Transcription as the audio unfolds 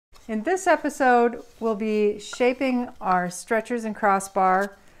In this episode, we'll be shaping our stretchers and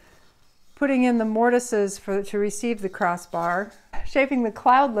crossbar, putting in the mortises to receive the crossbar, shaping the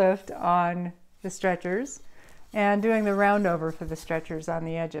cloud lift on the stretchers, and doing the round over for the stretchers on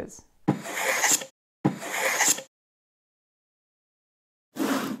the edges.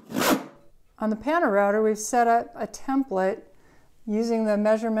 On the PantoRouter, we've set up a template using the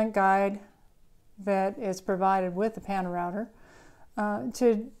measurement guide that is provided with the PantoRouter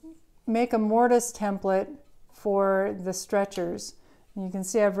to make a mortise template for the stretchers. And you can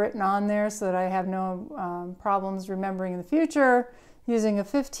see I've written on there so that I have no problems remembering in the future, using a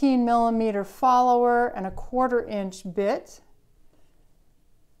 15mm follower and a 1/4 inch bit.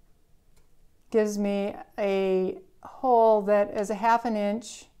 Gives me a hole that is a 1/2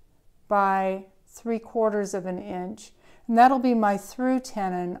 inch by 3/4 inch. And that'll be my through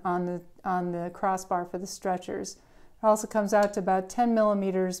tenon on the crossbar for the stretchers. It also comes out to about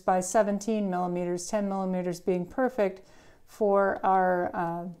 10mm by 17mm, 10mm being perfect for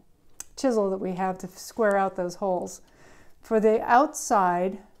our chisel that we have to square out those holes. For the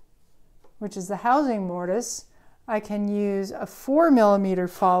outside, which is the housing mortise, I can use a 4mm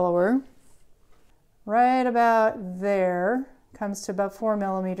follower right about there. Comes to about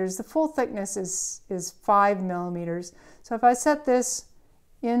 4mm. The full thickness is 5mm. So if I set this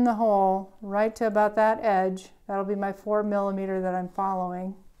in the hole right to about that edge, that'll be my 4mm that I'm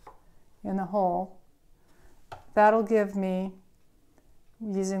following in the hole. That'll give me,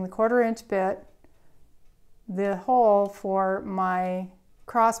 using the 1/4 inch bit, the hole for my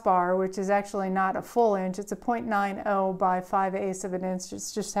crossbar, which is actually not a full inch. It's a 0.90 by 5/8 inch.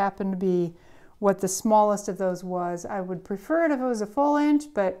 It's just happened to be what the smallest of those was. I would prefer it if it was a full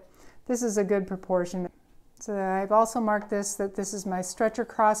inch, but this is a good proportion. So I've also marked this, that this is my stretcher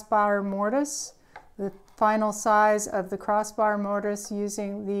crossbar mortise, the final size of the crossbar mortise,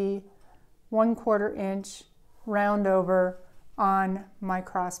 using the 1/4 inch round over on my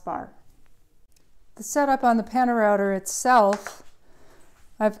crossbar. The setup on the PantoRouter itself,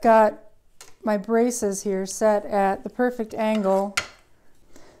 I've got my braces here set at the perfect angle.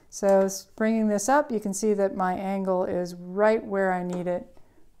 So bringing this up, you can see that my angle is right where I need it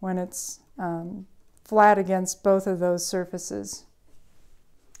when it's flat against both of those surfaces.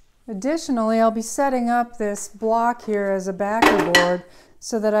 Additionally, I'll be setting up this block here as a backer board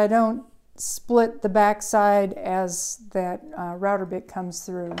so that I don't split the back side as that router bit comes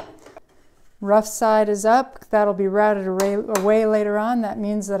through. Rough side is up. That'll be routed away later on. That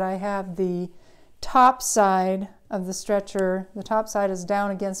means that I have the top side of the stretcher. The top side is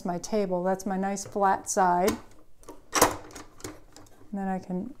down against my table. That's my nice flat side. And then I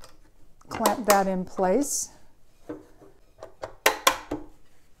can clamp that in place.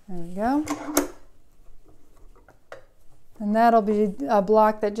 There we go. And that'll be a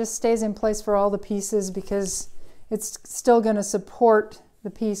block that just stays in place for all the pieces because it's still going to support the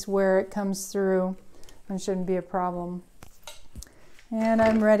piece where it comes through and shouldn't be a problem. And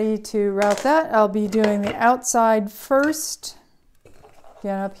I'm ready to route that. I'll be doing the outside first.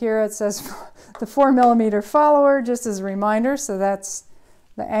 Again, up here it says the 4mm follower, just as a reminder, so that's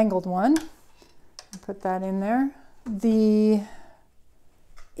the angled one. I'll put that in there. The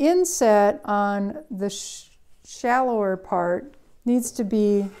inset on the shallower part needs to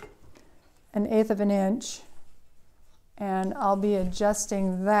be 1/8 inch, and I'll be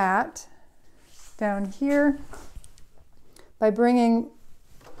adjusting that down here by bringing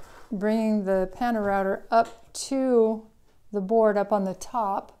the PantoRouter up to the board up on the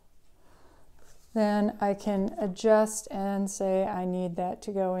top. Then I can adjust and say I need that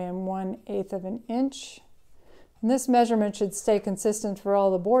to go in 1/8 inch. And this measurement should stay consistent for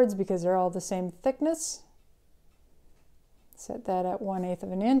all the boards because they're all the same thickness. Set that at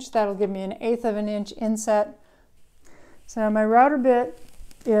 1/8 inch. That'll give me 1/8 inch inset. So my router bit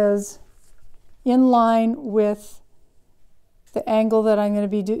is in line with the angle that I'm going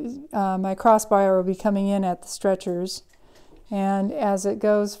to be my crossbar will be coming in at the stretchers. And as it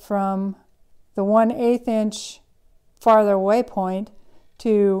goes from the 1/8 inch farther away point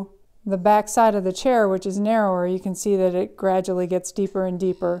to the back side of the chair, which is narrower, you can see that it gradually gets deeper and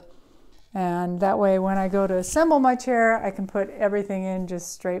deeper. And that way when I go to assemble my chair, I can put everything in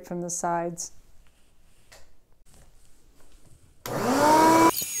just straight from the sides.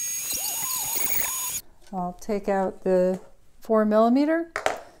 I'll take out the 4mm,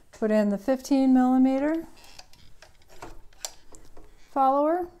 put in the 15mm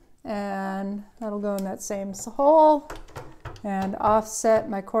follower, and that'll go in that same hole, and offset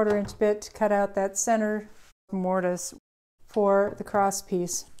my 1/4 inch bit to cut out that center mortise for the cross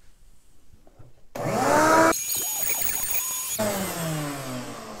piece.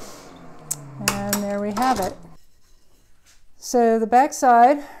 have it. So the back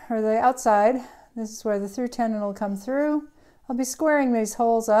side, or the outside, this is where the through tenon will come through. I'll be squaring these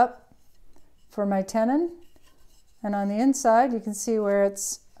holes up for my tenon. And on the inside, you can see where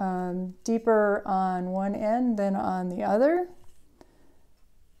it's deeper on one end than on the other.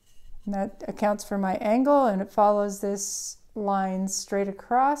 And that accounts for my angle, and it follows this line straight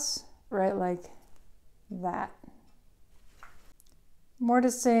across, right like that.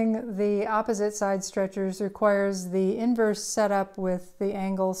 Mortising the opposite side stretchers requires the inverse setup with the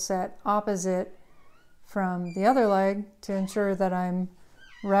angle set opposite from the other leg to ensure that I'm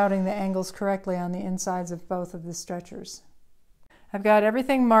routing the angles correctly on the insides of both of the stretchers. I've got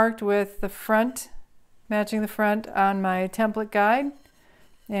everything marked with the front, matching the front on my template guide,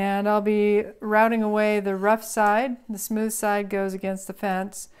 and I'll be routing away the rough side. The smooth side goes against the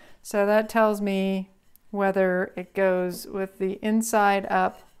fence, so that tells me whether it goes with the inside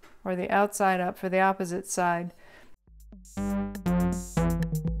up or the outside up for the opposite side.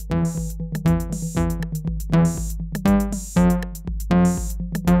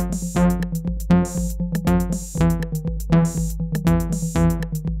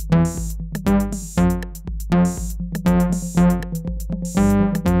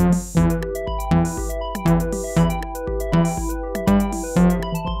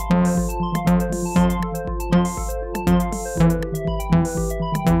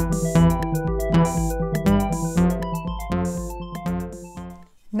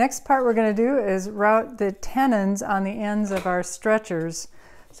 Next part we're going to do is route the tenons on the ends of our stretchers.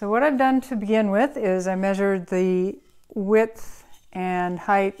 So what I've done to begin with is I measured the width and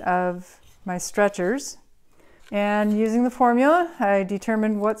height of my stretchers, and using the formula I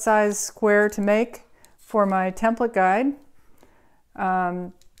determined what size square to make for my template guide.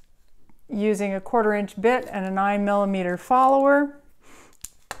 Using a 1/4 inch bit and a 9mm follower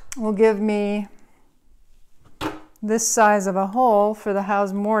will give me this size of a hole for the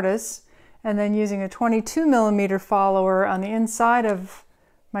house mortise, and then using a 22mm follower on the inside of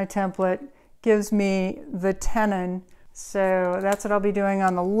my template gives me the tenon. So that's what I'll be doing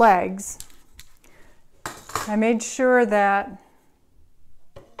on the legs. I made sure that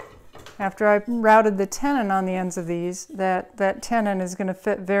after I routed the tenon on the ends of these, that tenon is going to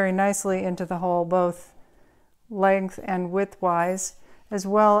fit very nicely into the hole, both length and width-wise, as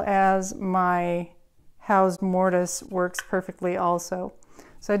well as my housed mortise works perfectly also.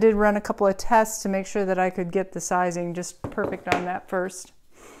 So I did run a couple of tests to make sure that I could get the sizing just perfect on that first.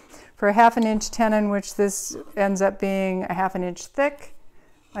 For a 1/2 inch tenon, which this ends up being a 1/2 inch thick,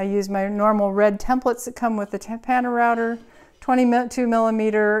 I use my normal red templates that come with the PantoRouter.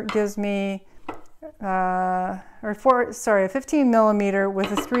 22mm gives me, a 15mm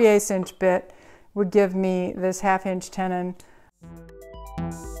with a 3/8 inch bit would give me this 1/2 inch tenon.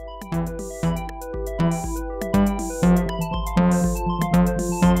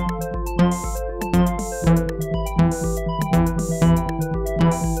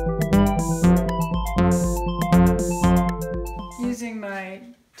 Using my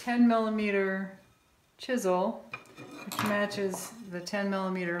 10mm chisel, which matches the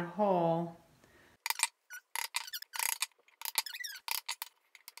 10mm hole,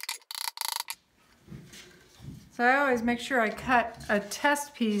 so I always make sure I cut a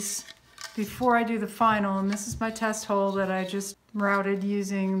test piece before I do the final, and this is my test hole that I just routed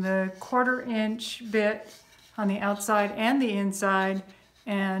using the 1/4 inch bit on the outside and the inside,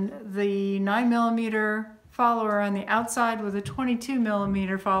 and the 9mm follower on the outside with a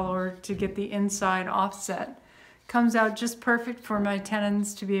 22mm follower to get the inside offset. Comes out just perfect for my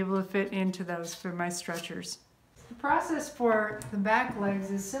tenons to be able to fit into those for my stretchers. The process for the back legs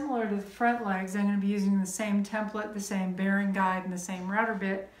is similar to the front legs. I'm going to be using the same template, the same bearing guide, and the same router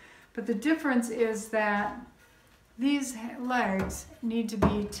bit, but the difference is that these legs need to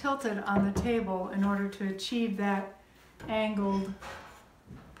be tilted on the table in order to achieve that angled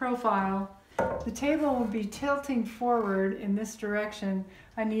profile. The table will be tilting forward in this direction.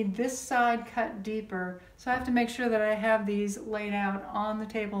 I need this side cut deeper, so I have to make sure that I have these laid out on the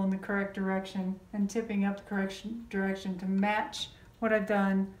table in the correct direction and tipping up the correct direction to match what I've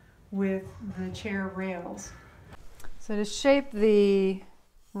done with the chair rails. So to shape the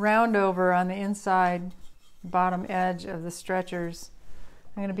round over on the inside bottom edge of the stretchers,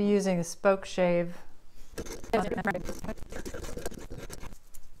 I'm going to be using a spoke shave.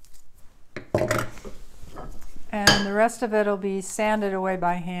 And the rest of it will be sanded away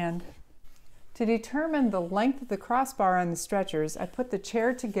by hand. To determine the length of the crossbar on the stretchers, I put the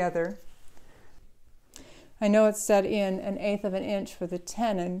chair together. I know it's set in 1/8 of an inch for the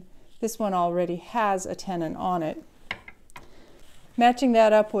tenon. This one already has a tenon on it. Matching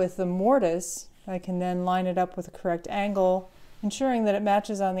that up with the mortise, I can then line it up with the correct angle, ensuring that it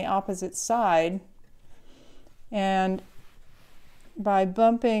matches on the opposite side. And by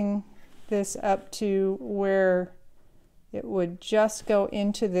bumping this up to where it would just go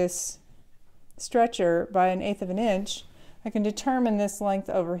into this stretcher by 1/8 of an inch, I can determine this length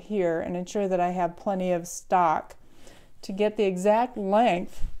over here and ensure that I have plenty of stock to get the exact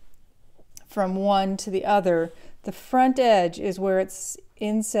length from one to the other. The front edge is where it's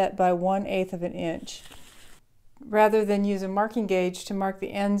inset by 1/8 of an inch. Rather than use a marking gauge to mark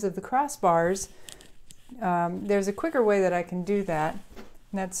the ends of the crossbars, there's a quicker way that I can do that.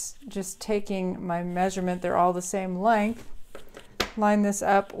 And that's just taking my measurement, they're all the same length, line this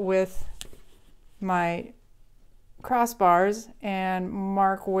up with my crossbars and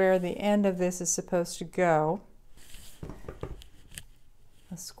mark where the end of this is supposed to go.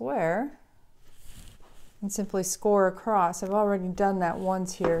 A square, and simply score across. I've already done that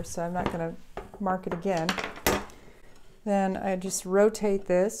once here, so I'm not going to mark it again. Then I just rotate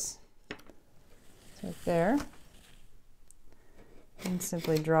this right there and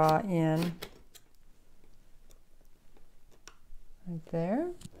simply draw in right there.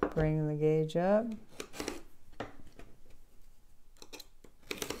 Bring the gauge up.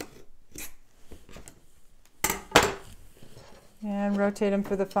 And rotate them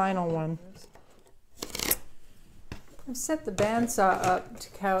for the final one. I've set the bandsaw up to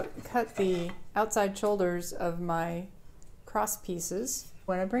cut the outside shoulders of my cross pieces.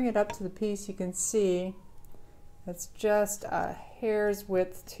 When I bring it up to the piece, you can see it's just a hair's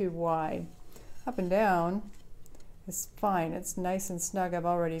width too wide. Up and down is fine. It's nice and snug. I've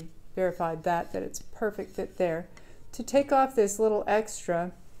already verified that it's perfect fit there. To take off this little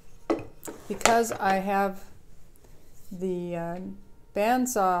extra, because I have the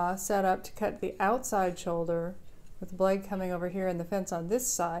bandsaw set up to cut the outside shoulder with the blade coming over here and the fence on this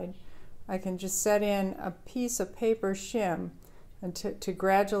side, I can just set in a piece of paper shim and to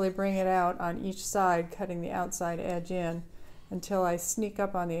gradually bring it out on each side, cutting the outside edge in until I sneak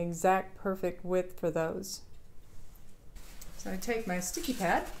up on the exact perfect width for those. So I take my sticky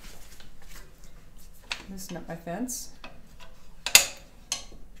pad, loosen up my fence.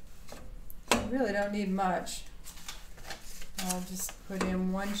 I really don't need much. I'll just put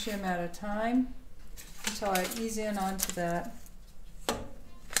in one shim at a time until I ease in onto that.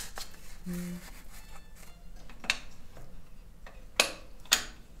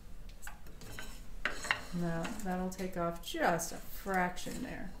 Now that'll take off just a fraction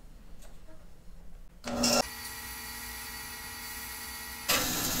there.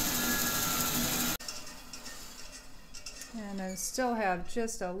 And I still have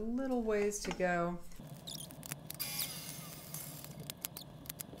just a little ways to go.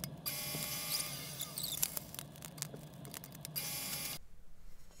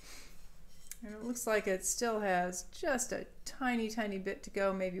 And it looks like it still has just a tiny, tiny bit to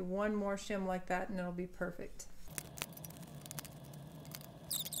go, maybe one more shim like that, and it'll be perfect.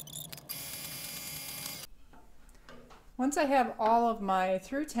 Once I have all of my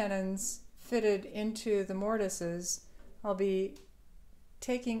through tenons fitted into the mortises, I'll be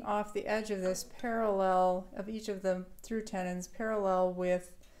taking off the edge of this parallel, of each of the through tenons, parallel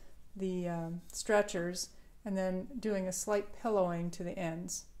with the stretchers, and then doing a slight pillowing to the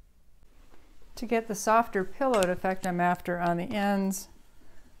ends. To get the softer pillowed effect I'm after on the ends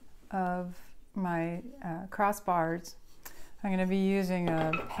of my crossbars, I'm going to be using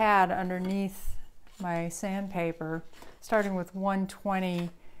a pad underneath my sandpaper, starting with 120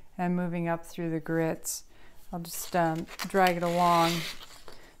 and moving up through the grits. I'll just drag it along.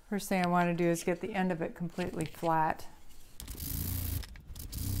 First thing I want to do is get the end of it completely flat.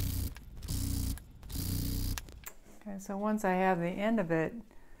 Okay, so once I have the end of it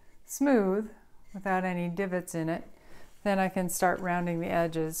smooth, without any divots in it, then I can start rounding the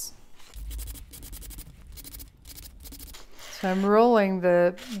edges. So I'm rolling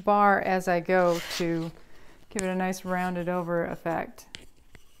the bar as I go to give it a nice rounded over effect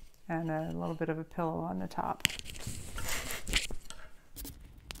and a little bit of a pillow on the top.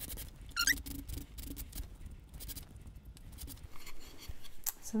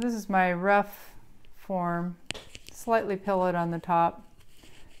 So this is my rough form, slightly pillowed on the top.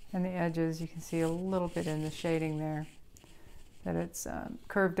 And the edges, you can see a little bit in the shading there that it's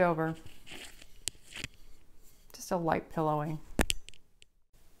curved over. Just a light pillowing.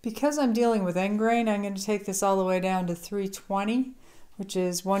 Because I'm dealing with end grain, I'm going to take this all the way down to 320, which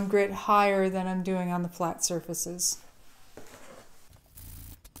is one grit higher than I'm doing on the flat surfaces.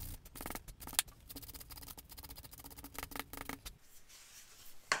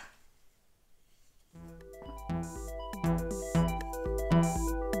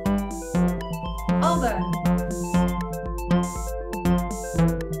 Well done.